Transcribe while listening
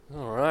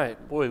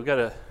right. Boy, we've got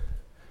a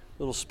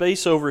little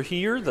space over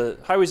here. The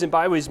Highways and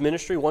Byways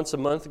Ministry once a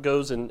month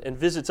goes and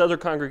visits other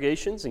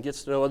congregations and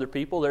gets to know other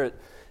people. They're at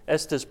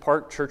Estes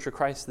Park Church of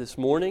Christ this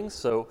morning,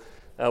 so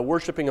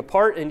worshiping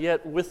apart and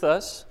yet with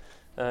us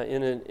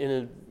in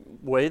a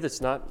way that's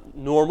not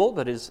normal,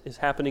 but is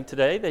happening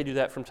today. They do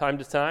that from time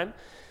to time.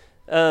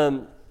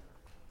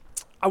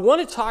 I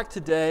want to talk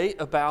today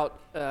about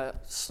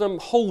some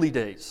holy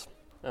days.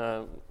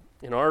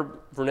 In our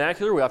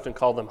vernacular, we often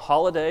call them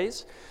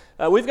holidays.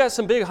 We've got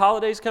some big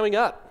holidays coming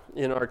up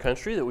in our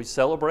country that we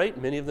celebrate,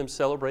 many of them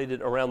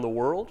celebrated around the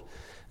world.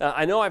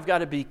 I know I've got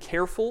to be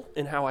careful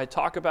in how I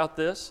talk about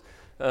this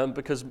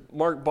because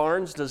Mark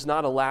Barnes does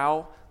not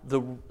allow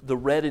the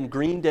red and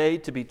green day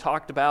to be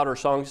talked about or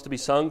songs to be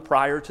sung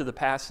prior to the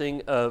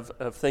passing of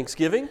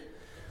Thanksgiving.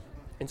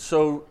 And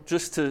so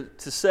just to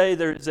say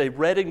there's a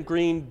red and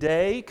green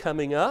day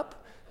coming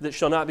up that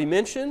shall not be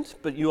mentioned,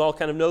 but you all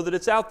kind of know that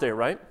it's out there,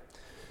 right?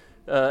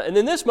 And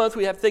then this month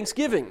we have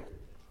Thanksgiving.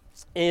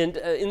 And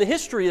in the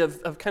history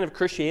of kind of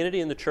Christianity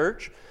in the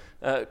church,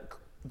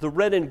 the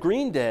red and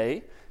green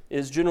day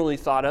is generally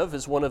thought of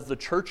as one of the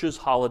church's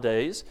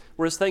holidays,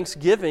 whereas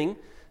Thanksgiving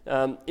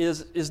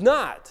is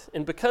not.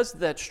 And because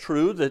that's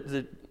true,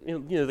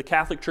 the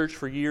Catholic Church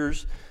for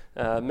years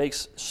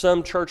makes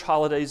some church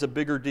holidays a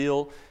bigger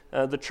deal.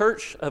 The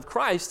Church of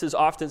Christ has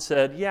often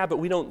said, yeah, but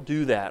we don't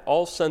do that.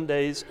 All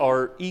Sundays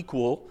are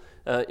equal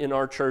in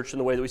our church in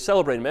the way that we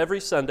celebrate them. Every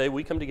Sunday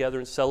we come together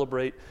and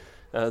celebrate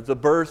the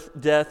birth,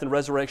 death, and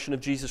resurrection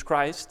of Jesus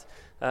Christ.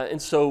 And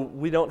so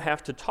we don't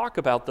have to talk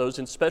about those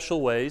in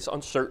special ways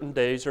on certain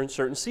days or in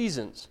certain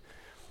seasons.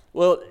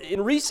 Well,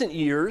 in recent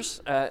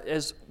years,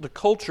 as the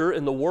culture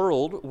and the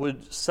world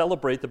would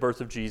celebrate the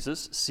birth of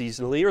Jesus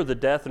seasonally or the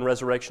death and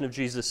resurrection of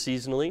Jesus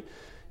seasonally,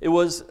 it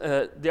was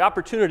the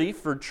opportunity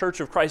for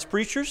Church of Christ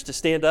preachers to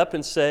stand up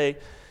and say,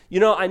 you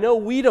know, I know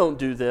we don't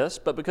do this,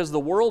 but because the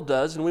world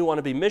does and we want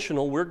to be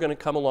missional, we're going to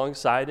come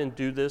alongside and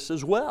do this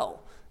as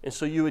well. And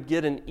so you would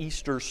get an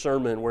Easter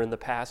sermon where in the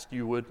past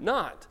you would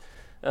not.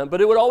 But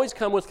it would always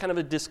come with kind of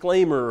a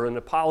disclaimer or an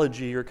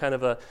apology or kind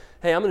of a,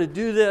 hey, I'm going to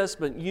do this,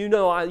 but you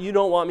know you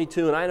don't want me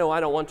to, and I know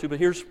I don't want to, but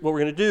here's what we're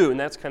going to do. And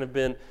that's kind of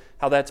been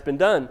how that's been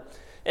done.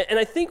 And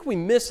I think we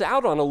miss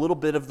out on a little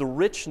bit of the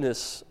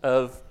richness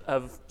of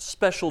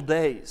special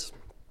days.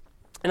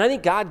 And I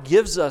think God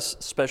gives us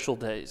special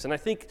days. And I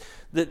think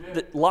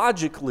that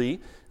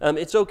logically,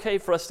 it's okay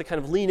for us to kind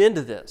of lean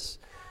into this.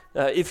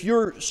 If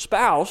your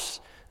spouse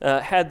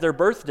had their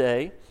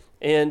birthday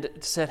and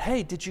said,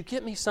 hey, did you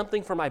get me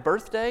something for my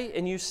birthday?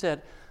 And you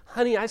said,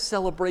 honey, I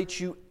celebrate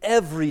you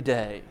every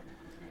day,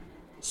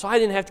 so I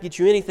didn't have to get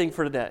you anything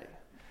for today.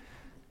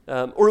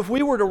 Or if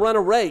we were to run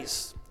a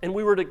race and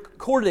we were to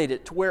coordinate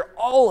it to where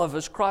all of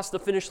us cross the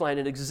finish line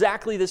at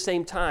exactly the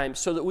same time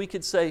so that we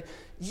could say,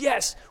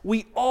 yes,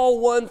 we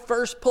all won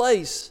first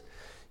place.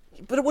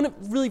 But it wouldn't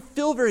really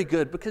feel very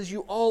good because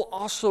you all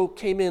also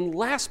came in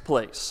last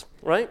place,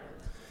 right?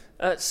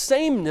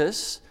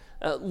 Sameness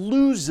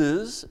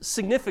loses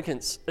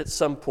significance at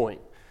some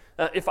point.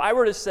 If I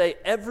were to say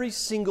every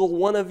single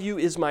one of you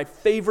is my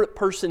favorite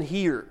person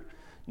here,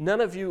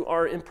 none of you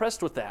are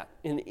impressed with that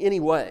in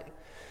any way.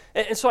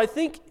 And so I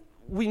think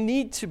we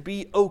need to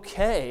be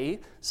okay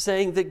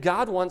saying that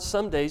God wants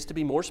some days to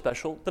be more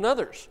special than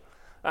others.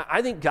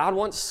 I think God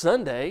wants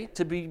Sunday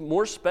to be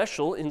more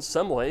special in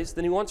some ways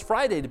than He wants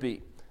Friday to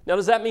be. Now,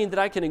 does that mean that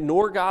I can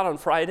ignore God on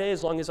Friday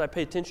as long as I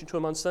pay attention to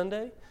Him on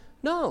Sunday?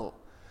 No.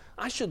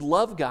 I should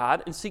love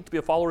God and seek to be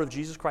a follower of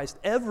Jesus Christ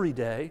every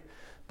day,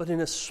 but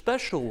in a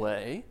special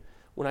way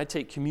when I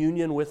take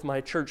communion with my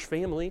church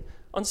family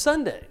on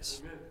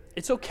Sundays. Amen.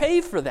 It's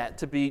okay for that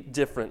to be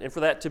different and for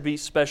that to be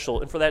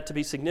special and for that to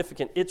be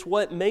significant. It's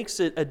what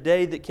makes it a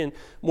day that can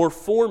more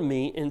form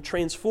me and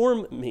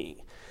transform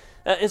me.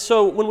 And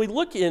so when we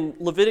look in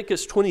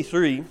Leviticus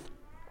 23,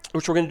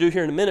 which we're going to do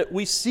here in a minute,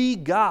 we see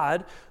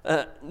God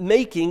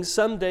making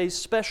some days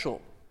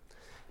special.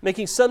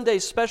 Making some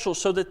days special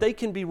so that they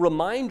can be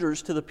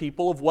reminders to the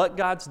people of what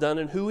God's done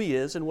and who He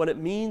is and what it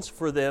means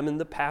for them in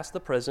the past,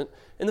 the present,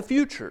 and the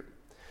future.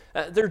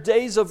 They're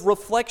days of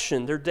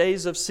reflection. They're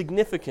days of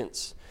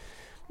significance.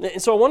 And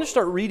so I want to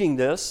start reading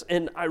this,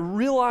 and I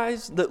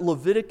realize that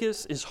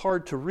Leviticus is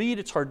hard to read.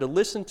 It's hard to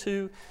listen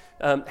to.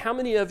 How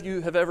many of you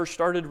have ever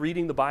started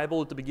reading the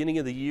Bible at the beginning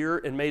of the year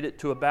and made it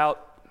to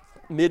about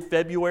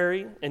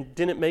mid-February and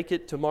didn't make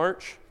it to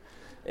March?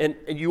 And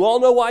you all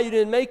know why you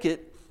didn't make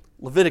it.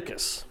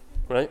 Leviticus,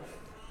 right?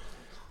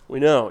 We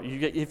know.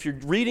 If you're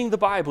reading the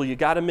Bible, you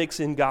got to mix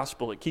in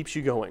gospel. It keeps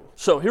you going.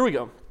 So here we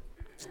go.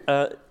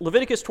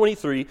 Leviticus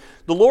 23,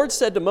 the Lord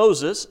said to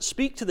Moses,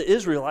 speak to the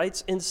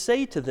Israelites and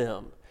say to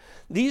them,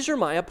 these are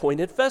my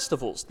appointed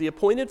festivals, the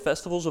appointed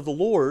festivals of the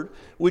Lord,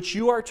 which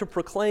you are to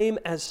proclaim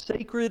as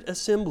sacred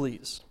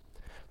assemblies.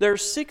 There are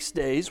 6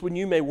 days when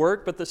you may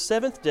work, but the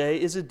seventh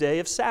day is a day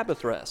of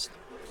Sabbath rest,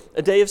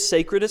 a day of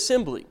sacred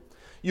assembly.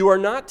 You are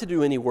not to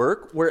do any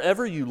work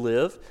wherever you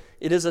live.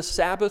 It is a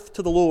Sabbath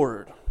to the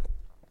Lord.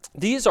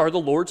 These are the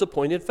Lord's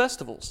appointed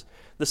festivals,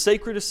 The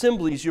sacred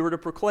assemblies you are to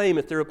proclaim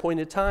at their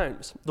appointed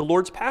times. The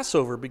Lord's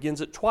Passover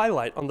begins at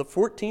twilight on the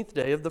 14th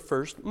day of the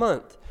first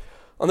month.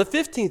 On the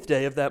 15th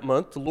day of that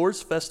month, the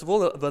Lord's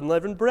festival of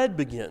unleavened bread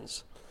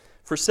begins.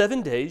 For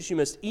 7 days you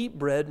must eat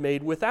bread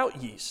made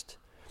without yeast.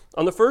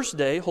 On the first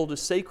day, hold a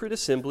sacred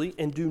assembly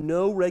and do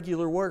no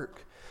regular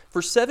work.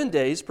 For 7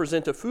 days,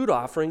 present a food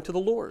offering to the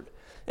Lord.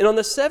 And on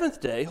the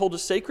 7th day, hold a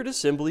sacred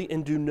assembly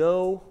and do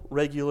no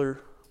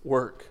regular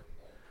work.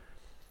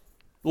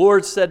 The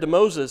Lord said to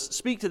Moses,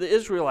 "Speak to the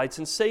Israelites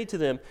and say to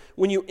them,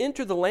 when you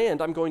enter the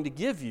land I'm going to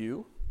give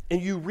you, and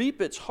you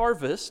reap its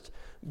harvest,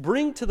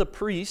 bring to the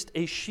priest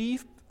a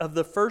sheaf of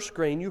the first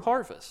grain you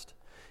harvest.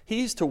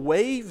 He is to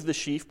wave the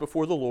sheaf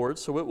before the Lord,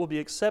 so it will be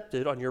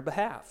accepted on your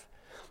behalf.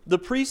 The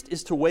priest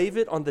is to wave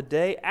it on the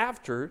day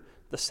after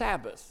the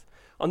Sabbath.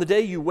 On the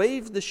day you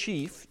wave the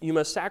sheaf, you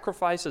must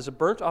sacrifice as a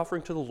burnt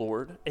offering to the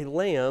Lord a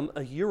lamb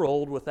a year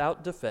old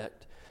without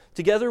defect,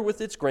 together with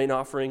its grain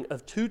offering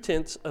of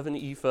 2/10 of an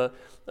ephah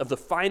of the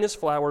finest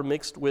flour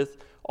mixed with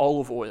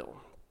olive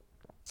oil."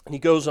 And he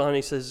goes on,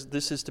 he says,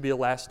 this is to be a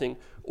lasting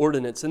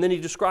ordinance. And then he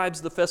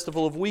describes the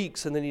Festival of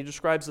Weeks, and then he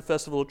describes the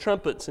Festival of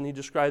Trumpets, and he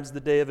describes the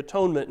Day of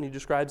Atonement, and he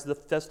describes the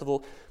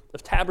Festival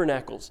of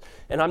Tabernacles.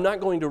 And I'm not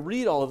going to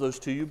read all of those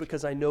to you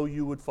because I know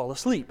you would fall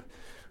asleep.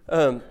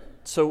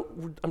 So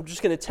I'm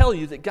just going to tell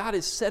you that God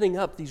is setting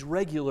up these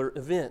regular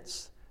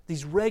events,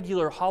 these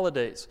regular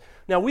holidays.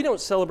 Now, we don't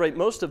celebrate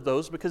most of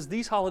those because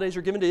these holidays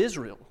are given to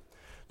Israel.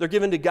 They're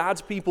given to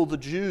God's people, the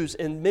Jews,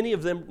 and many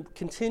of them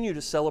continue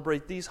to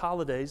celebrate these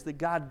holidays that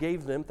God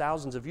gave them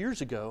thousands of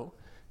years ago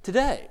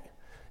today.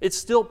 It's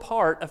still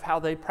part of how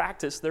they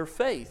practice their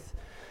faith.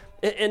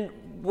 And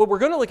what we're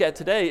going to look at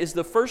today is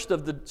the first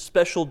of the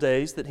special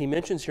days that he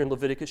mentions here in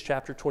Leviticus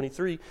chapter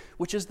 23,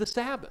 which is the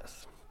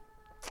Sabbath.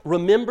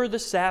 Remember the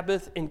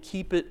Sabbath and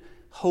keep it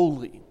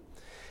holy.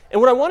 And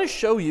what I want to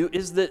show you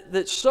is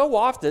that so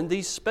often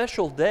these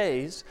special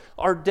days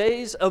are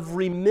days of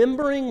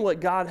remembering what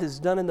God has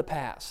done in the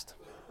past.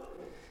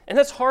 And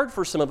that's hard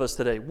for some of us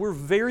today. We're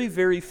very,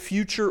 very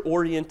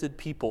future-oriented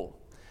people.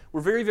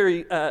 We're very,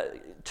 very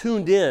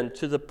tuned in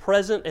to the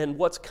present and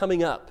what's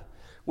coming up.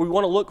 We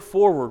want to look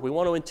forward. We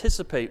want to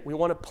anticipate. We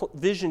want to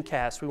vision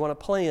cast. We want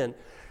to plan.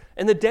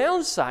 And the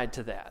downside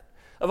to that,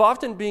 of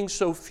often being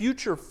so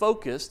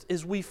future-focused,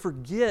 is we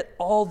forget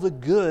all the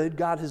good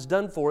God has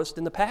done for us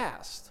in the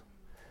past.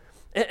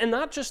 And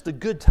not just the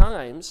good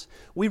times,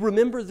 we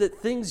remember that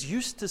things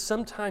used to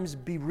sometimes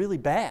be really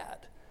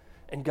bad,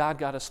 and God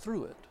got us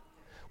through it.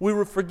 We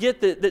will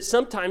forget that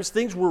sometimes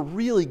things were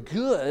really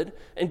good,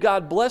 and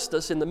God blessed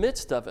us in the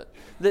midst of it.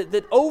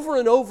 That over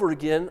and over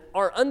again,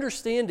 our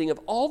understanding of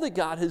all that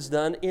God has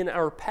done in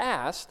our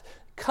past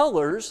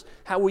colors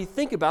how we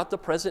think about the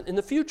present and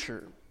the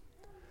future.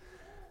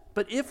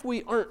 But if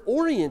we aren't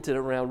oriented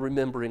around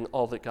remembering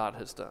all that God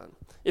has done,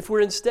 if we're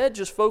instead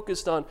just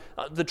focused on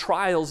the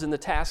trials and the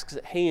tasks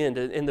at hand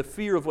and the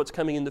fear of what's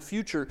coming in the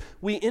future,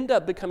 we end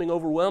up becoming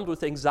overwhelmed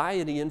with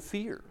anxiety and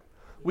fear.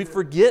 We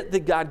forget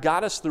that God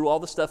got us through all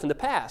the stuff in the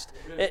past.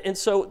 And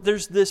so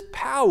there's this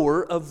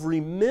power of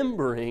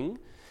remembering,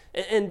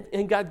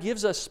 and God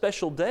gives us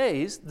special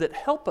days that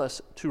help us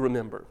to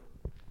remember.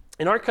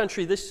 In our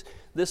country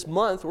this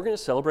month, we're going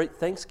to celebrate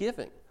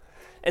Thanksgiving.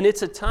 And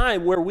it's a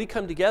time where we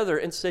come together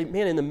and say,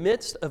 man, in the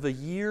midst of a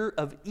year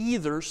of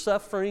either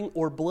suffering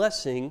or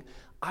blessing,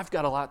 I've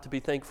got a lot to be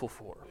thankful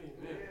for.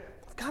 Amen.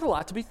 I've got a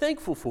lot to be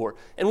thankful for.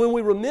 And when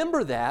we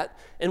remember that,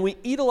 and we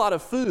eat a lot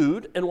of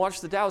food and watch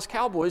the Dallas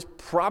Cowboys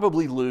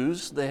probably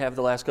lose, they have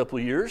the last couple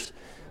of years,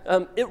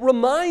 it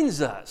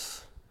reminds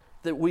us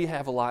that we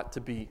have a lot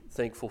to be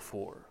thankful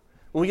for.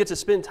 When we get to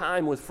spend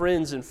time with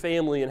friends and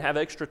family and have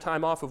extra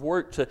time off of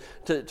work to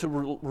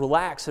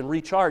relax and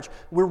recharge,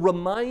 we're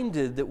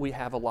reminded that we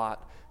have a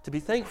lot to be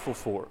thankful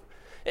for.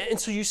 And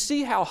so you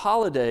see how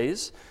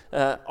holidays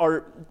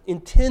are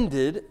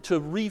intended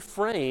to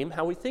reframe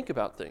how we think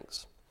about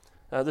things.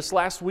 This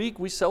last week,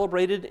 we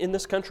celebrated in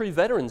this country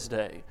Veterans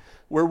Day,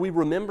 where we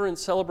remember and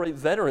celebrate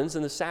veterans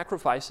and the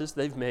sacrifices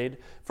they've made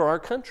for our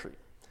country.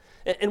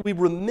 And we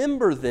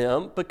remember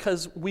them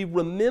because we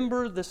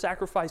remember the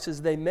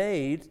sacrifices they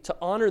made to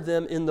honor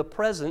them in the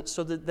present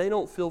so that they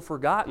don't feel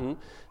forgotten,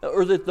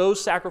 or that those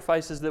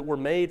sacrifices that were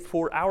made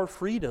for our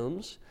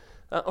freedoms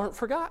aren't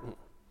forgotten.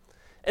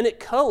 And it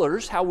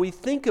colors how we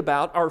think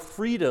about our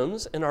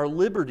freedoms and our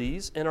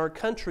liberties in our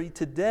country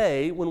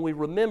today when we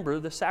remember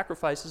the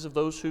sacrifices of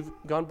those who've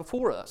gone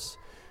before us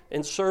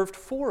and served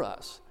for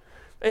us.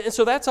 And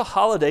so that's a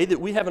holiday that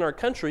we have in our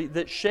country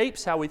that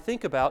shapes how we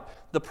think about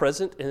the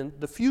present and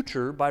the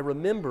future by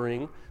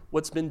remembering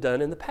what's been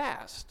done in the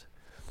past.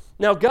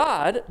 Now,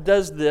 God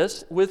does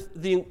this with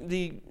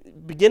the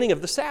beginning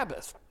of the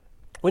Sabbath.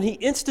 When he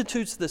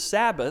institutes the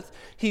Sabbath,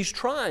 he's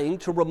trying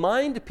to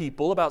remind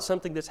people about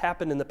something that's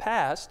happened in the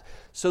past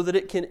so that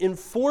it can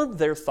inform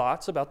their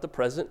thoughts about the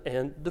present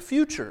and the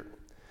future.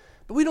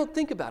 But we don't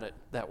think about it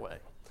that way.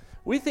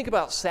 We think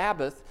about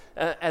Sabbath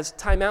as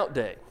timeout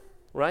day,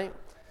 right?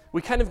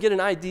 We kind of get an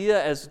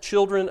idea as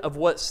children of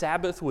what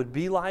Sabbath would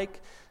be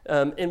like.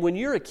 And when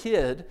you're a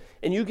kid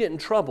and you get in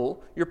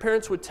trouble, your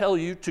parents would tell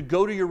you to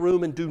go to your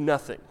room and do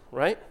nothing,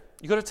 right?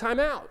 You go to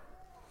timeout.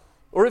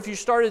 Or if you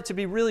started to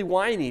be really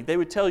whiny, they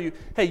would tell you,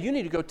 hey, you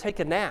need to go take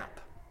a nap.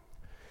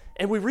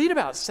 And we read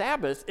about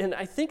Sabbath, and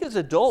I think as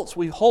adults,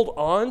 we hold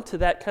on to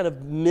that kind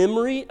of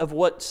memory of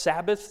what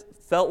Sabbath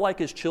felt like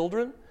as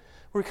children.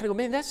 Where we kind of go,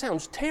 man, that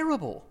sounds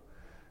terrible.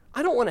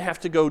 I don't want to have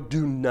to go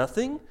do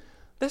nothing.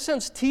 That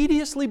sounds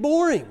tediously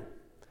boring.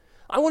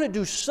 I want to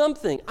do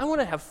something. I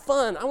want to have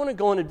fun. I want to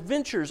go on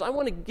adventures. I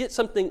want to get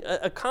something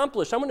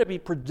accomplished. I want to be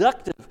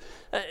productive.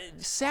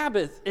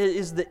 Sabbath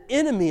is the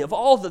enemy of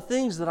all the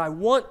things that I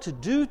want to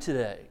do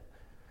today.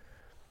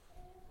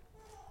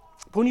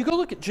 But when you go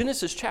look at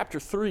Genesis chapter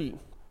 3,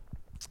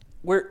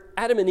 where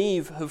Adam and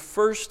Eve have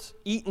first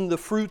eaten the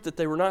fruit that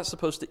they were not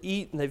supposed to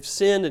eat, and they've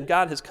sinned, and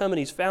God has come and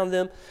He's found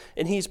them,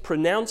 and He's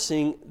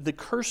pronouncing the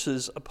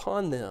curses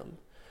upon them.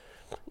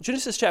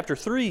 Genesis chapter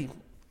 3,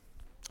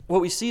 what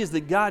we see is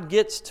that God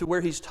gets to where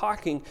He's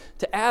talking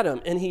to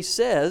Adam, and He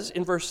says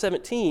in verse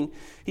 17,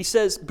 He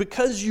says,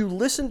 because you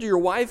listened to your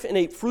wife and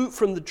ate fruit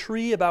from the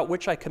tree about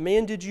which I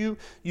commanded you,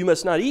 you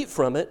must not eat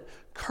from it.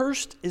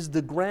 Cursed is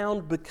the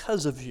ground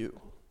because of you.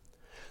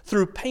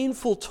 Through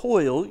painful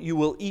toil, you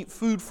will eat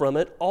food from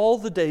it all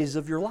the days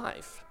of your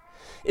life.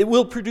 It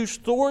will produce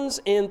thorns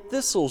and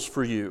thistles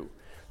for you,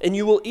 and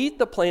you will eat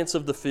the plants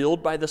of the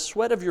field. By the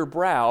sweat of your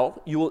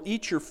brow, you will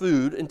eat your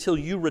food until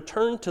you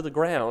return to the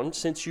ground,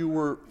 since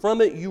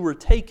from it you were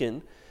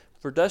taken.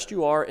 For dust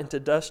you are, and to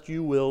dust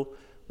you will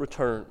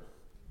return.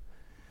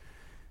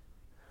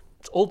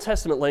 It's Old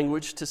Testament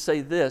language to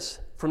say this: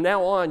 from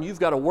now on, you've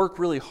got to work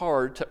really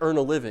hard to earn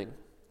a living.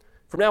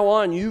 From now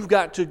on, you've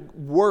got to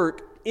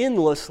work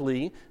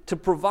endlessly to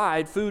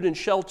provide food and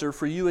shelter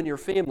for you and your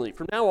family.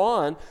 From now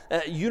on,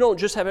 you don't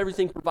just have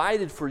everything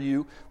provided for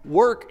you.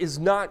 Work is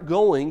not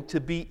going to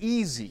be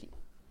easy.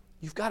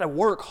 You've got to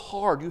work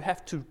hard. You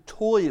have to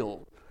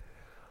toil.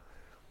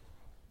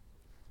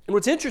 And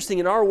what's interesting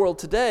in our world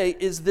today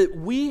is that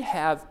we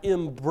have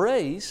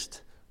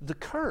embraced the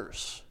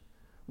curse.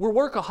 We're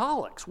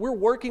workaholics. We're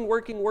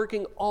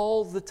working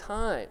all the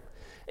time.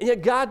 And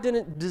yet God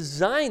didn't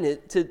design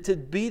it to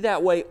be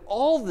that way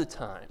all the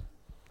time.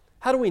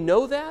 How do we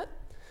know that?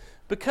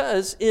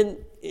 Because in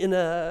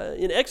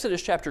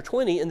Exodus chapter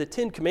 20, in the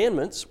Ten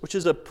Commandments, which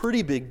is a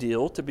pretty big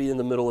deal to be in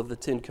the middle of the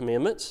Ten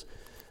Commandments,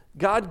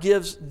 God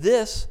gives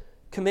this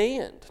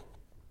command.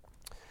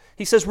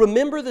 He says,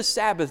 remember the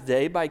Sabbath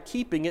day by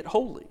keeping it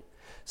holy.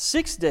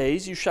 6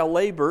 days you shall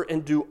labor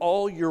and do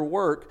all your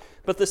work,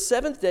 but the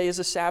seventh day is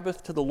a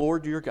Sabbath to the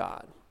Lord your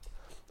God.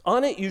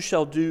 On it you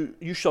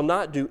shall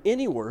not do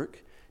any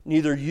work,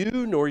 neither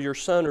you, nor your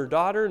son or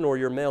daughter, nor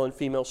your male and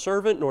female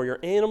servant, nor your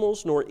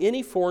animals, nor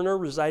any foreigner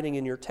residing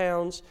in your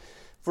towns.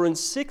 For in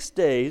 6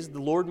 days the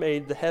Lord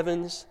made the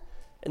heavens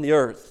and the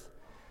earth,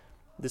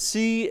 the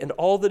sea and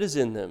all that is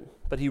in them,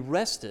 but He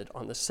rested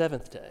on the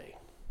seventh day.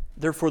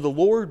 Therefore the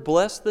Lord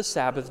blessed the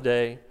Sabbath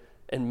day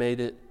and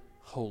made it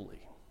holy.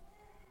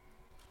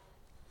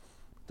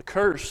 The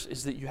curse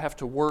is that you have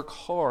to work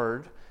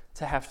hard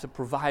to have to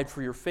provide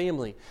for your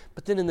family.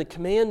 But then in the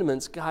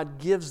commandments, God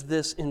gives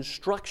this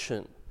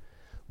instruction.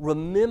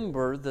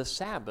 Remember the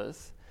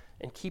Sabbath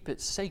and keep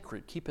it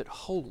sacred, keep it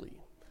holy.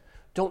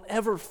 Don't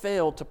ever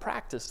fail to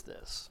practice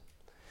this.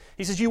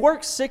 He says, you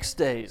work 6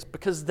 days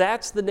because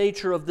that's the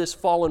nature of this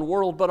fallen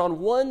world, but on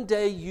one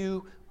day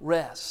you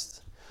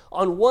rest.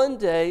 On one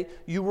day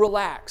you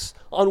relax.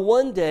 On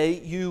one day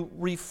you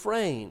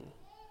refrain.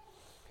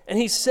 And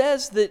he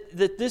says that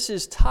this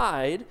is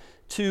tied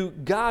to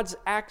God's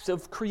act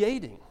of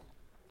creating.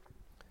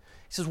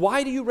 He says,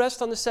 why do you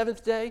rest on the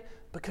seventh day?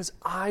 Because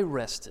I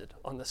rested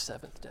on the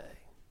seventh day.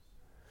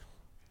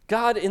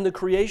 God in the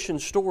creation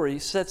story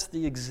sets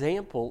the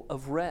example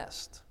of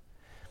rest.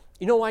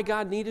 You know why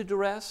God needed to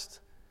rest?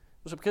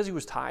 Was it because He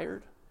was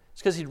tired?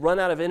 It's because He'd run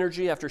out of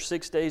energy after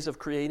 6 days of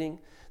creating?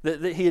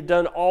 That He had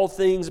done all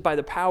things by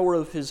the power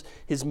of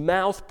His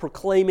mouth,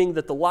 proclaiming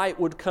that the light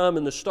would come,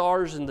 and the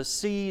stars and the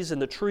seas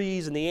and the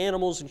trees and the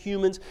animals and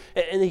humans,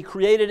 and He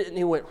created it and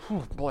He went,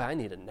 boy, I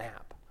need a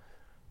nap.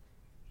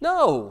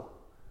 No,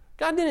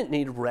 God didn't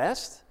need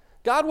rest.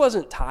 God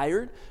wasn't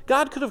tired.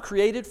 God could have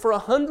created for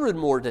 100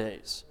 more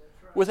days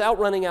without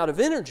running out of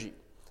energy.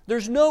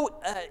 There's no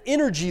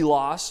energy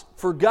loss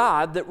for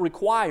God that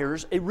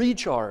requires a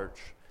recharge.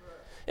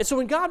 And so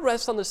when God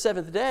rests on the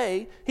seventh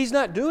day, He's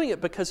not doing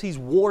it because He's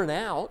worn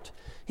out.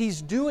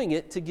 He's doing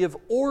it to give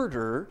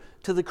order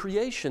to the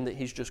creation that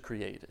He's just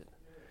created.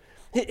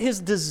 His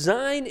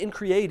design in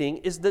creating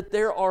is that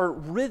there are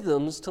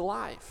rhythms to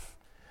life,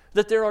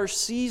 that there are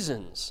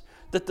seasons,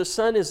 that the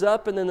sun is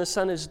up and then the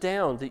sun is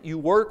down, that you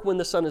work when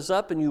the sun is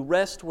up and you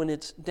rest when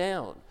it's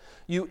down.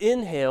 You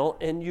inhale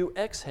and you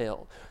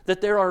exhale,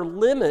 that there are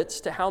limits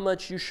to how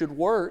much you should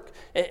work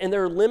and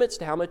there are limits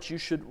to how much you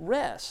should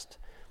rest.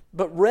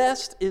 But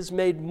rest is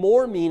made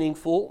more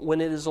meaningful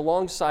when it is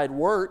alongside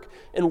work,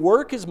 and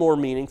work is more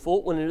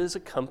meaningful when it is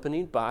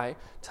accompanied by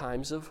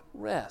times of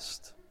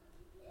rest.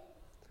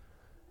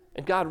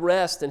 And God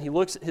rests and he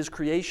looks at his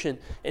creation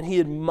and he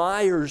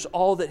admires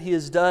all that he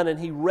has done and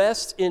he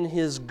rests in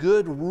his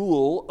good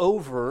rule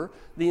over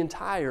the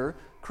entire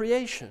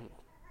creation.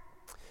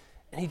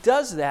 And he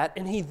does that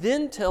and he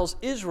then tells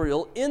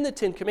Israel in the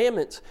Ten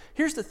Commandments,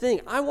 here's the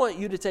thing, I want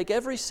you to take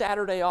every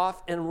Saturday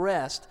off and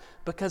rest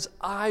because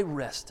I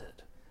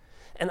rested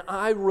and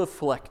I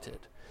reflected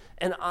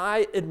and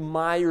I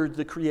admired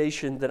the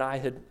creation that I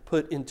had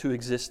put into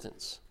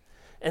existence.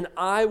 And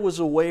I was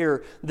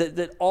aware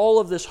that all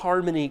of this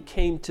harmony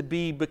came to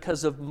be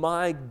because of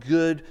my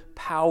good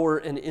power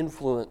and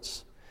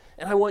influence.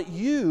 And I want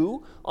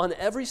you on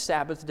every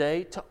Sabbath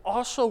day to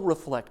also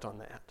reflect on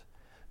that,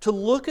 to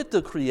look at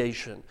the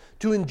creation,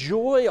 to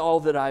enjoy all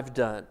that I've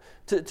done,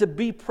 to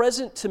be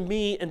present to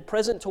me and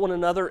present to one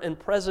another and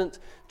present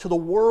to the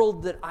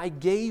world that I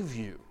gave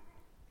you.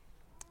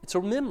 It's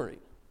a memory.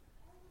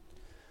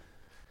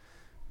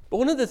 But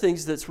one of the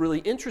things that's really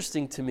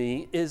interesting to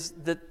me is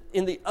that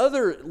in the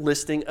other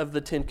listing of the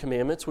Ten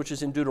Commandments, which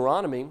is in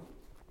Deuteronomy,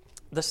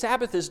 the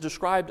Sabbath is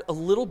described a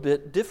little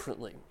bit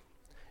differently.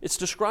 It's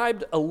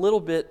described a little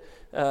bit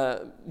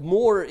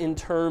more in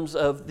terms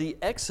of the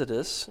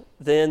Exodus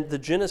than the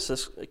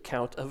Genesis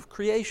account of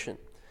creation.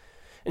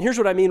 And here's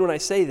what I mean when I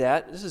say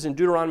that. This is in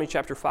Deuteronomy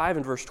chapter 5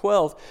 and verse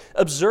 12.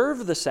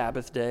 Observe the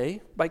Sabbath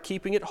day by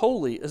keeping it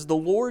holy, as the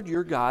Lord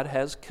your God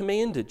has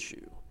commanded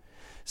you.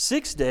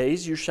 6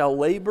 days you shall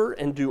labor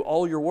and do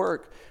all your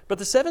work, but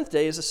the seventh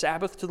day is a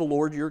Sabbath to the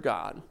Lord your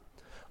God.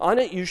 On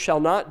it you shall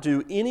not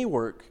do any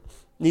work,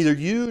 neither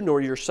you nor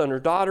your son or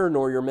daughter,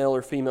 nor your male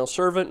or female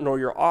servant, nor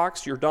your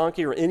ox, your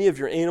donkey, or any of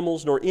your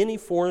animals, nor any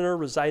foreigner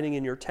residing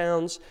in your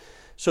towns,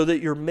 so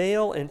that your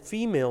male and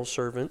female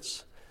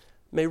servants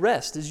may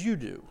rest as you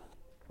do.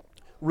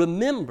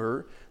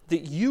 Remember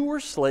that you were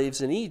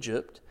slaves in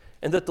Egypt,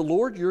 and that the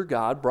Lord your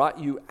God brought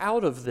you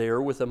out of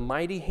there with a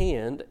mighty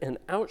hand and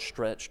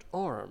outstretched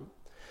arm.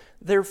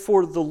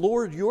 Therefore, the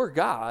Lord your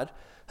God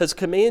has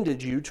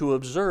commanded you to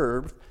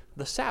observe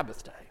the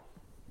Sabbath day.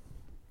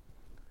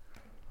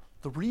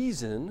 The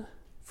reason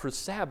for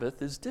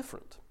Sabbath is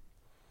different.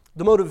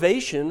 The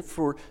motivation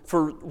for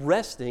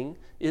resting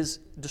is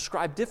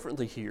described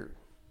differently here.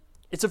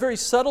 It's a very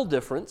subtle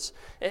difference,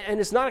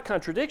 and it's not a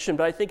contradiction,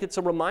 but I think it's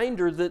a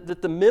reminder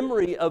that the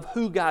memory of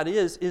who God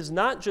is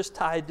not just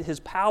tied to his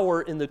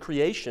power in the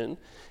creation,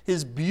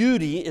 his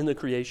beauty in the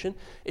creation,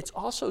 it's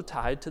also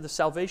tied to the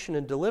salvation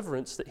and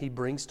deliverance that he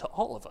brings to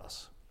all of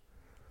us.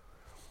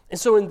 And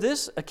so in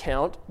this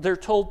account, they're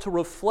told to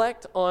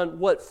reflect on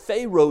what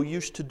Pharaoh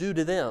used to do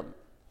to them.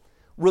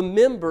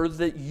 Remember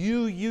that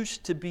you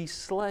used to be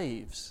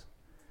slaves.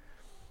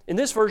 In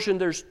this version,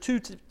 there's two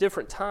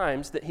different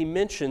times that he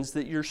mentions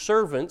that your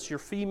servants, your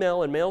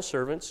female and male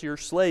servants, your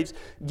slaves,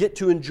 get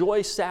to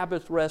enjoy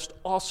Sabbath rest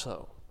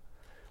also.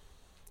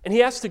 And he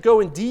has to go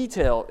in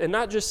detail and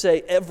not just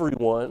say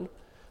everyone,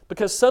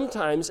 because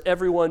sometimes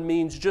everyone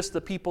means just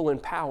the people in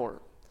power.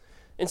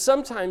 And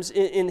sometimes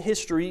in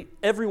history,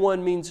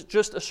 everyone means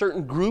just a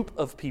certain group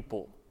of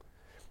people.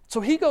 So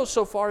he goes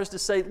so far as to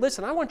say,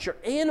 listen, I want your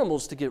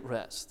animals to get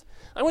rest.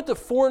 I want the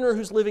foreigner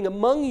who's living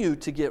among you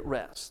to get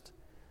rest.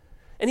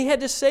 And he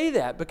had to say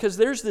that because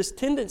there's this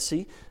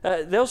tendency,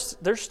 there's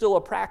still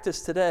a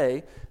practice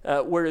today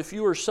where if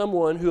you are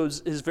someone who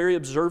is very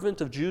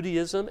observant of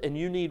Judaism and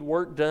you need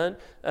work done,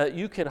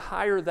 you can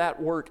hire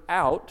that work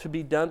out to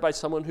be done by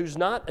someone who's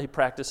not a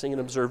practicing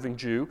and observing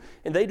Jew,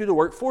 and they do the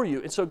work for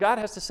you. And so God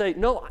has to say,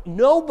 no,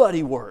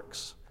 nobody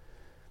works.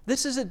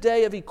 This is a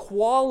day of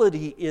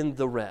equality in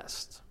the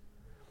rest.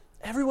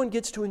 Everyone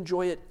gets to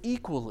enjoy it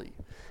equally,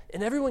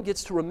 and everyone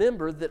gets to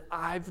remember that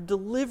I've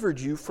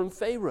delivered you from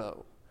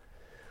Pharaoh.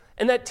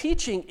 And that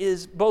teaching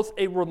is both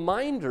a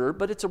reminder,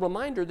 but it's a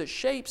reminder that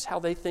shapes how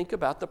they think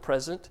about the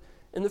present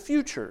and the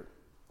future.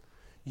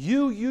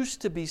 You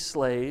used to be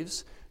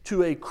slaves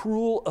to a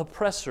cruel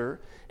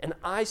oppressor, and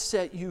I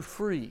set you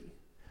free.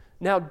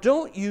 Now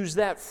don't use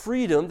that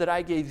freedom that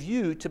I gave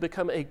you to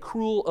become a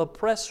cruel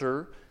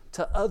oppressor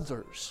to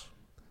others.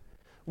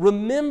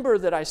 Remember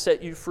that I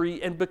set you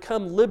free and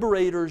become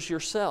liberators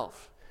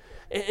yourself.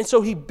 And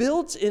so he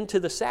builds into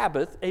the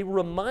Sabbath a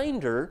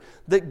reminder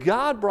that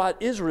God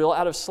brought Israel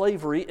out of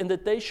slavery and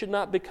that they should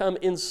not become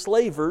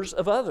enslavers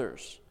of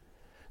others.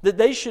 That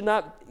they should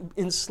not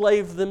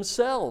enslave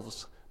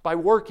themselves by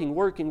working.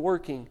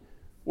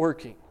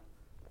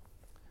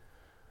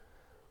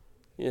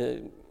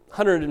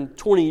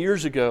 120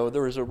 years ago,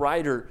 there was a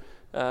writer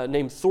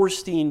named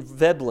Thorstein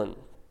Veblen,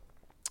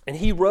 and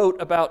he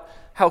wrote about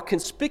how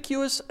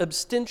conspicuous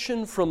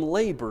abstention from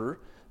labor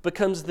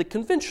becomes the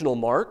conventional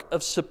mark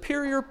of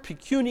superior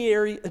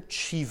pecuniary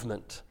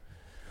achievement.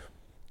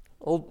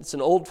 It's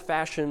an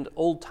old-fashioned,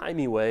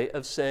 old-timey way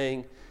of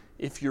saying,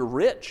 if you're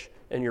rich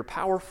and you're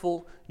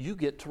powerful, you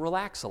get to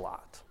relax a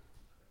lot.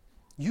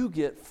 You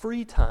get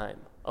free time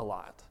a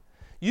lot.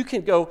 You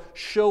can go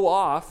show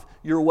off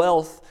your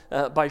wealth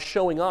by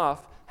showing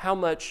off how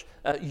much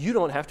you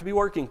don't have to be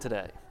working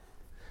today.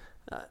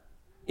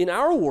 In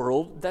our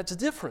world, that's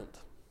different.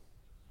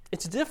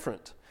 It's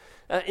different.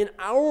 In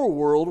our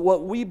world,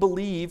 what we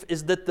believe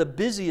is that the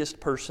busiest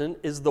person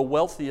is the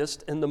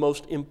wealthiest and the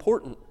most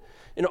important.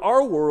 In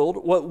our world,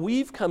 what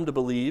we've come to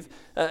believe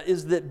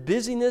is that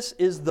busyness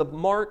is the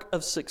mark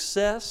of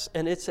success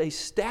and it's a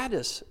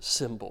status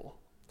symbol.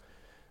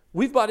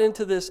 We've bought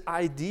into this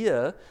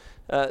idea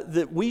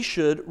that we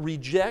should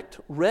reject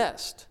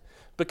rest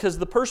because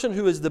the person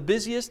who is the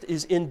busiest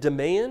is in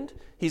demand.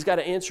 He's got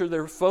to answer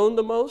their phone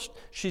the most.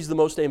 She's the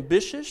most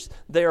ambitious.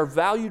 They are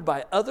valued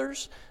by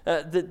others.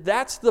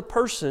 That's the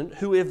person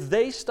who, if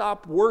they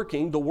stop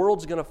working, the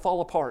world's going to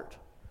fall apart.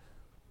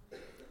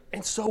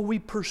 And so we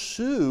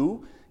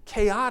pursue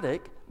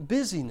chaotic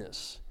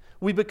busyness.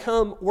 We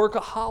become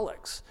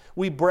workaholics.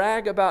 We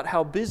brag about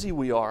how busy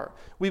we are.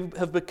 We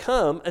have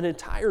become an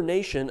entire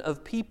nation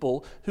of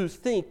people who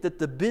think that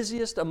the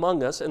busiest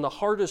among us and the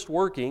hardest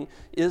working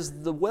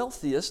is the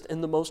wealthiest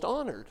and the most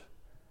honored.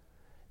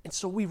 And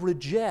so we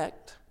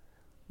reject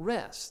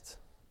rest.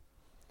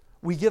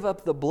 We give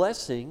up the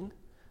blessing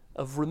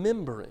of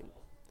remembering,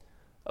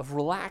 of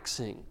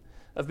relaxing,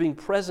 of being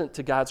present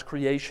to God's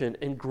creation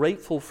and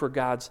grateful for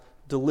God's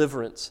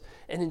deliverance.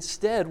 And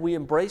instead, we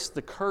embrace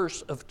the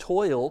curse of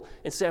toil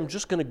and say, I'm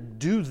just going to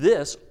do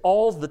this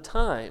all the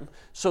time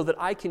so that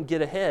I can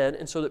get ahead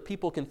and so that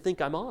people can think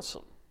I'm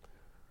awesome.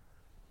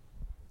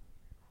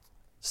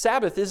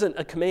 Sabbath isn't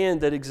a command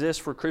that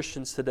exists for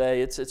Christians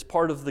today. It's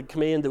part of the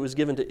command that was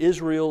given to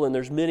Israel, and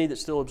there's many that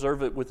still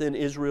observe it within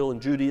Israel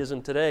and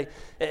Judaism today.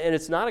 And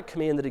it's not a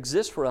command that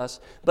exists for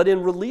us. But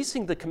in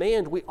releasing the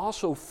command, we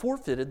also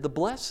forfeited the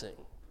blessing.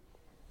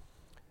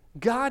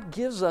 God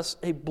gives us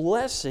a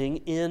blessing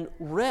in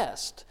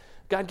rest.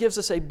 God gives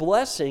us a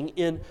blessing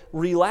in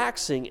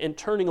relaxing and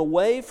turning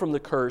away from the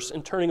curse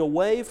and turning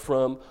away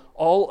from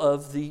all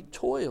of the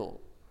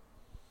toil.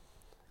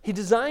 He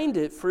designed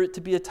it for it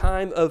to be a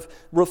time of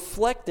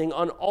reflecting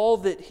on all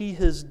that He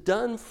has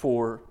done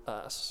for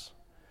us.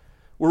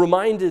 We're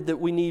reminded that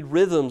we need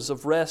rhythms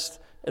of rest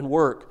and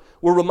work.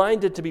 We're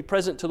reminded to be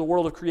present to the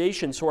world of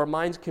creation so our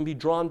minds can be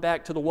drawn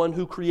back to the one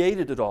who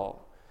created it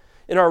all.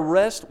 In our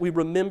rest, we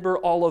remember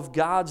all of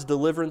God's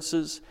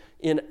deliverances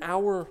in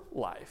our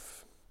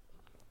life.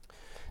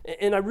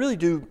 And I really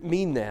do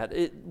mean that.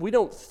 We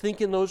don't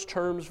think in those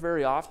terms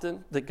very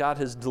often, that God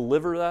has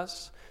delivered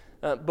us,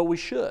 but we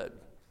should.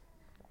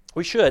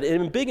 We should,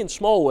 and in big and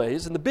small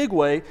ways. And the big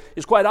way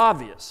is quite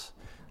obvious.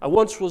 I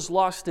once was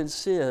lost in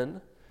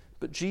sin,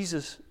 but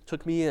Jesus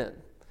took me in.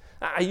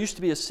 I used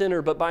to be a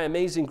sinner, but by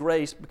amazing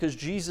grace, because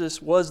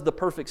Jesus was the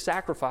perfect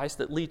sacrifice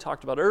that Lee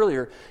talked about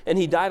earlier, and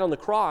He died on the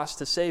cross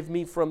to save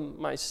me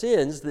from my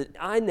sins, that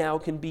I now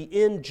can be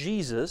in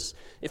Jesus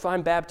if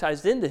I'm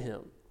baptized into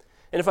Him.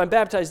 And if I'm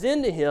baptized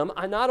into Him,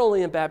 I not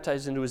only am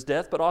baptized into His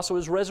death, but also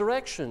His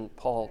resurrection,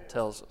 Paul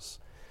tells us.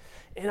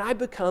 And I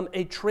become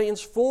a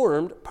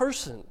transformed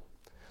person.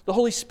 The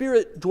Holy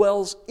Spirit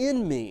dwells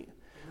in me.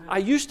 I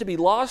used to be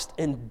lost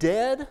and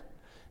dead,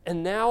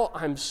 and now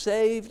I'm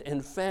saved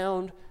and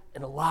found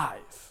and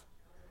alive.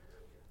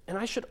 And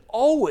I should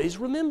always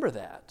remember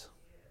that.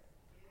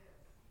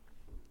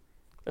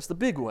 That's the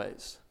big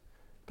ways.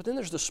 But then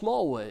there's the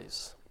small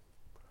ways.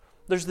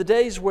 There's the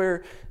days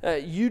where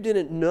you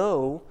didn't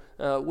know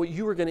what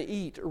you were going to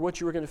eat or what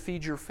you were going to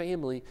feed your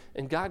family,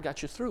 and God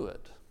got you through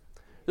it.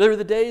 There were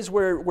the days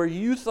where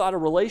you thought a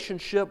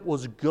relationship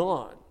was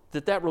gone,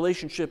 that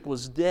relationship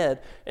was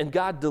dead, and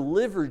God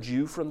delivered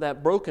you from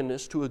that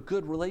brokenness to a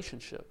good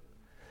relationship.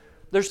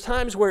 There's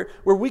times where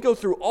we go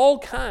through all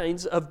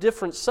kinds of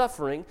different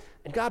suffering,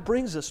 and God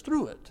brings us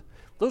through it.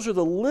 Those are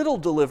the little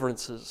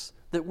deliverances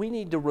that we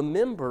need to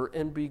remember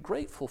and be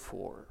grateful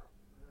for.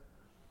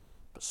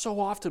 But so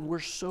often we're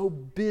so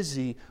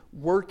busy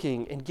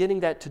working and getting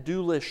that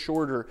to-do list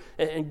shorter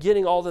and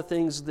getting all the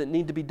things that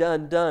need to be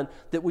done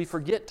that we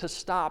forget to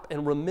stop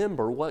and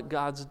remember what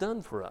God's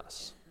done for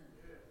us.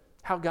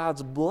 How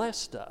God's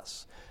blessed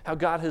us, how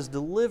God has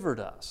delivered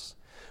us.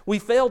 We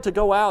fail to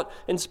go out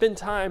and spend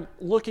time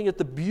looking at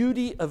the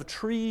beauty of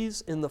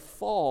trees in the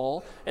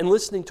fall and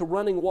listening to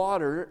running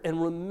water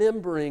and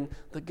remembering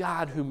the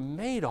God who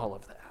made all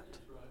of that.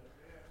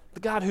 The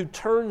God who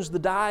turns the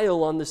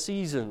dial on the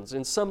seasons,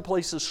 in some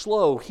places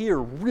slow, here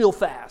real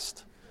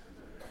fast.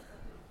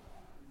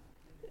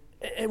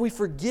 And we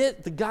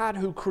forget the God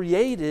who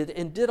created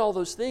and did all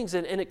those things,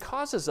 and it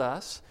causes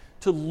us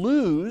to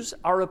lose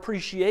our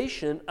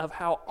appreciation of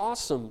how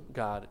awesome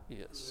God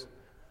is.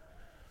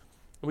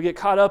 And we get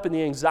caught up in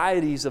the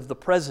anxieties of the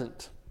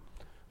present,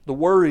 the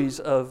worries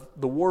of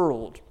the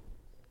world.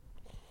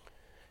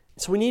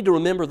 So we need to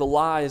remember the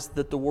lies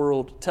that the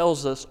world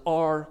tells us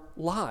are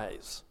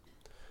lies.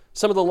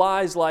 Some of the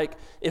lies like,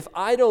 if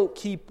I don't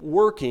keep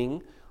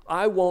working,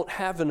 I won't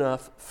have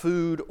enough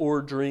food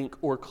or drink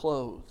or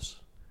clothes.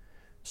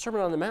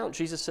 Sermon on the Mount,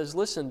 Jesus says,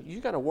 listen, you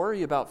got to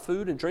worry about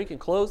food and drink and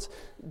clothes.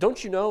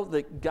 Don't you know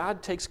that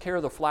God takes care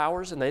of the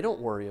flowers and they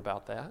don't worry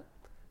about that?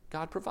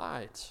 God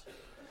provides.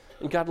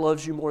 And God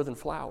loves you more than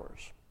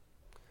flowers.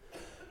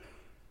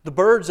 The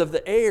birds of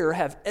the air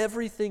have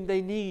everything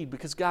they need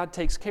because God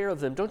takes care of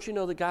them. Don't you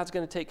know that God's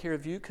going to take care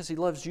of you because He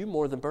loves you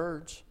more than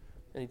birds?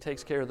 And He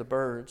takes care of the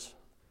birds.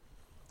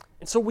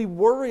 And so we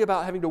worry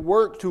about having to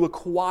work to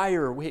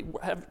acquire. We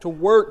have to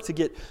work to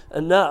get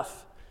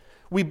enough.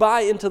 We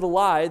buy into the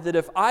lie that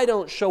if I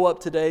don't show up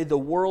today, the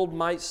world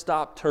might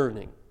stop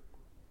turning.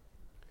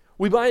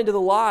 We buy into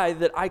the lie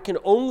that I can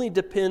only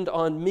depend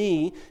on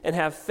me and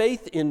have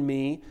faith in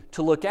me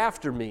to look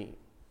after me.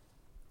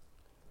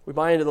 We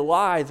buy into the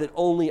lie that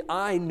only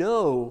I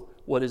know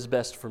what is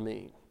best for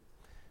me.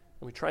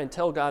 And we try and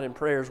tell God in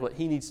prayers what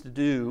He needs to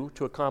do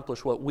to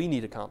accomplish what we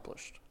need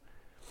accomplished.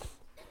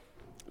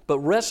 But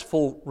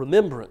restful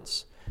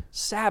remembrance,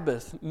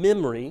 Sabbath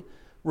memory,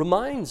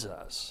 reminds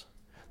us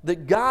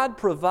that God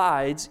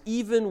provides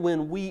even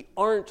when we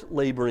aren't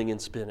laboring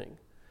and spinning.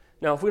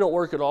 Now, if we don't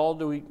work at all,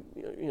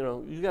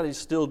 you got to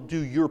still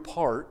do your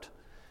part,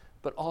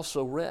 but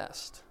also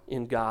rest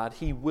in God.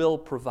 He will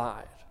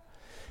provide.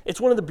 It's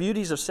one of the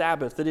beauties of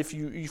Sabbath that if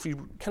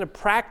you kind of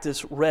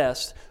practice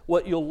rest,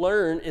 what you'll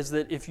learn is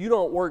that if you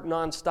don't work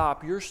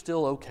nonstop, you're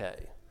still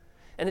okay.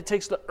 And it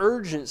takes the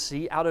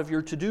urgency out of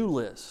your to-do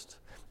list.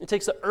 It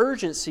takes the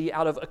urgency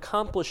out of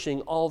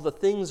accomplishing all the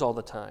things all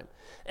the time.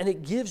 And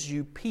it gives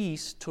you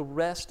peace to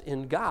rest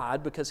in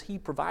God because He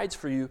provides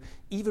for you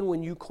even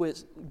when you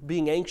quit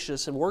being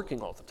anxious and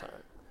working all the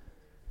time.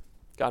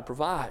 God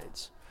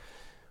provides.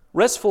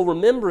 Restful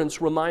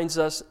remembrance reminds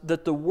us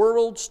that the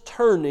world's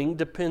turning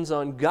depends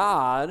on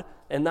God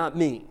and not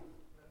me.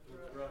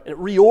 And it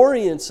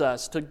reorients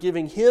us to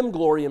giving Him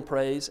glory and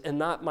praise and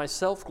not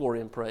myself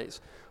glory and praise.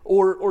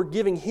 Or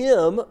giving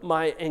Him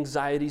my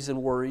anxieties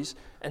and worries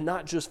and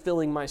not just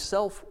filling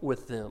myself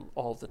with them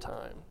all the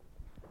time.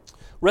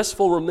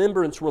 Restful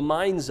remembrance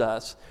reminds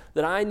us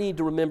that I need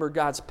to remember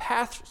God's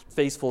past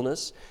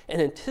faithfulness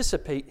and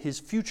anticipate His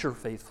future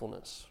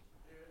faithfulness.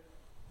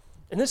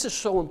 And this is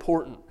so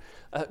important.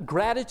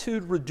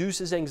 Gratitude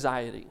reduces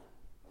anxiety.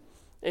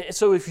 And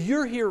so if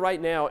you're here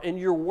right now and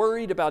you're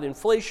worried about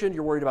inflation,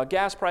 you're worried about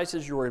gas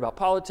prices, you're worried about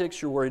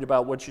politics, you're worried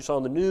about what you saw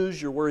in the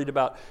news, you're worried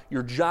about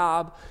your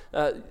job,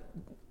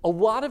 a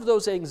lot of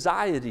those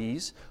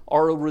anxieties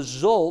are a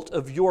result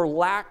of your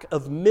lack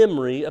of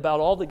memory about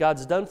all that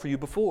God's done for you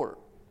before.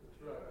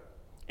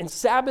 And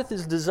Sabbath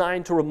is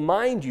designed to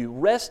remind you,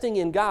 resting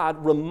in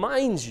God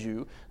reminds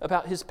you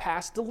about His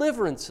past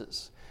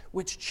deliverances,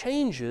 which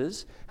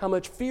changes how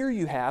much fear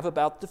you have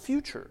about the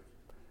future.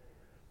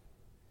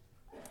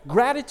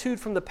 Gratitude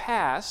from the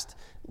past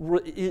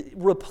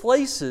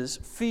replaces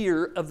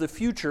fear of the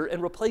future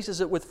and replaces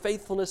it with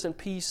faithfulness and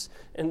peace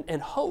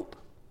and hope.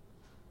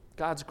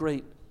 God's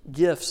great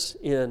gifts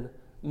in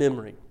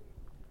memory.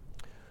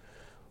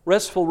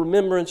 Restful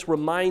remembrance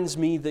reminds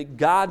me that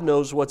God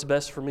knows what's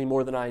best for me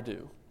more than I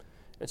do.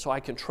 And so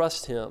I can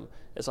trust Him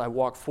as I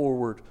walk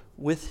forward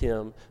with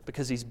Him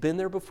because He's been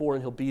there before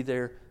and He'll be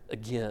there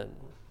again.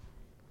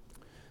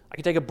 I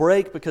can take a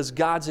break because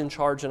God's in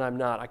charge and I'm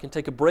not. I can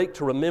take a break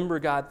to remember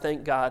God,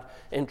 thank God,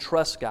 and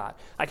trust God.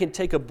 I can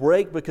take a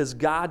break because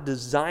God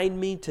designed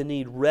me to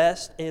need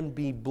rest and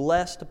be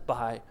blessed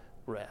by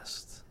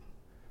rest.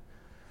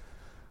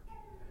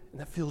 And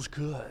that feels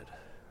good.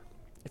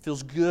 It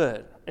feels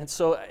good. And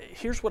so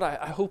here's what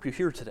I hope you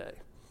hear today.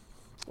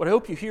 What I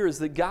hope you hear is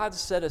that God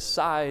set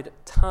aside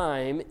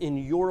time in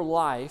your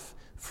life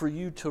for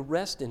you to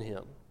rest in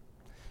Him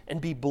and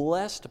be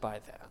blessed by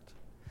that.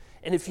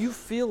 And if you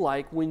feel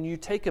like when you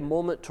take a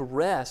moment to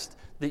rest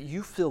that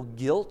you feel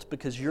guilt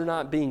because you're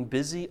not being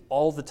busy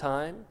all the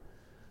time,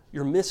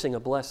 you're missing a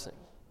blessing.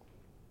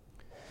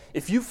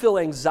 If you feel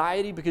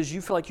anxiety because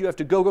you feel like you have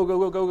to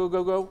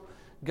go,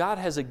 God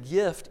has a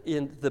gift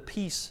in the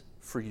peace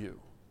for you.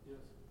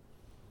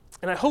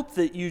 And I hope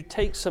that you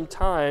take some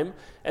time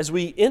as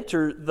we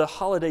enter the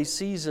holiday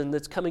season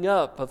that's coming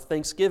up of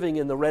Thanksgiving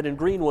and the red and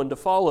green one to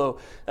follow,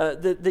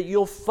 that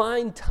you'll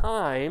find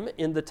time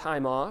in the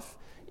time off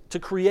to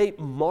create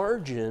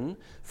margin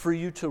for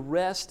you to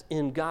rest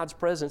in God's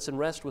presence and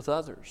rest with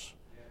others.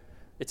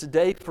 It's a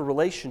day for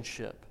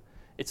relationship.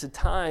 It's a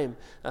time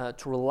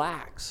to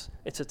relax.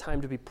 It's a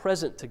time to be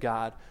present to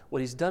God,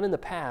 what He's done in the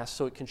past,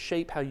 so it can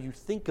shape how you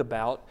think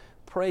about,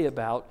 pray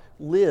about,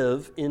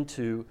 live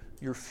into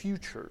your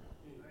future.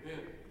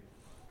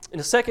 In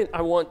a second,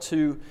 I want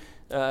to,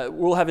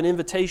 we'll have an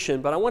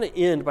invitation, but I want to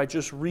end by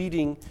just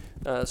reading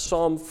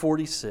Psalm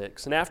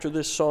 46. And after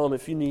this psalm,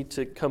 if you need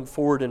to come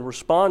forward and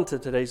respond to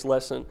today's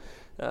lesson,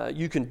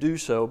 you can do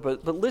so.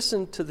 But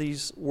listen to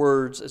these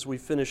words as we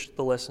finish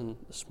the lesson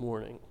this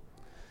morning.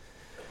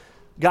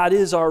 God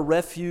is our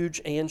refuge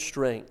and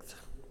strength,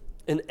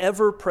 an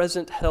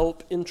ever-present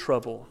help in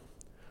trouble.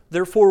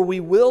 Therefore we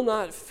will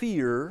not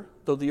fear,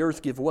 though the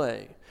earth give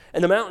way,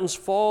 and the mountains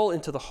fall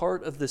into the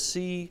heart of the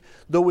sea,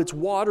 though its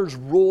waters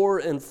roar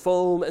and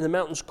foam, and the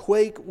mountains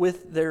quake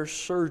with their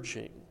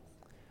surging.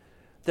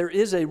 There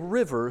is a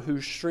river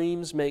whose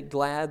streams make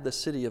glad the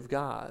city of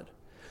God,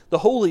 the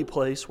holy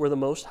place where the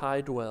Most High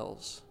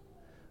dwells.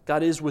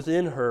 God is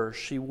within her,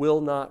 she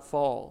will not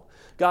fall.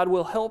 God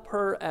will help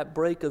her at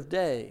break of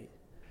day.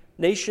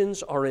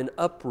 Nations are in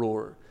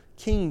uproar,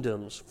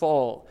 kingdoms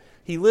fall.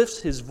 He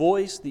lifts His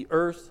voice, the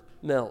earth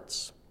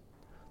melts.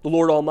 The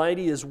Lord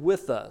Almighty is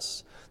with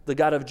us. The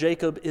God of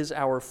Jacob is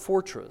our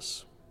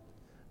fortress.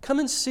 Come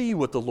and see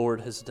what the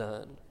Lord has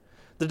done.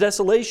 The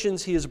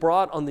desolations he has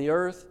brought on the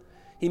earth.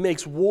 He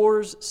makes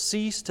wars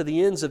cease to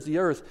the ends of the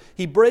earth.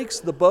 He breaks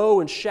the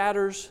bow and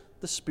shatters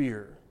the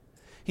spear.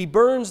 He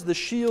burns the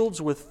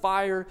shields with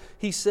fire.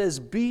 He says,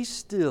 "Be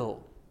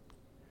still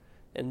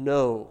and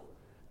know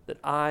that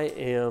I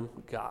am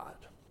God.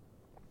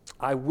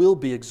 I will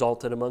be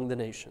exalted among the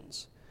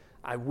nations.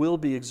 I will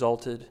be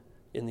exalted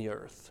in the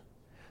earth.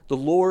 The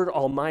Lord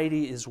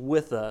Almighty is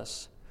with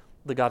us.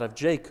 The God of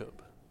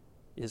Jacob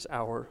is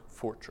our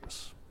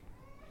fortress."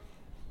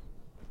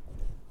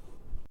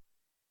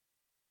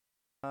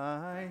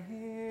 I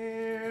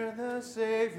hear the Savior.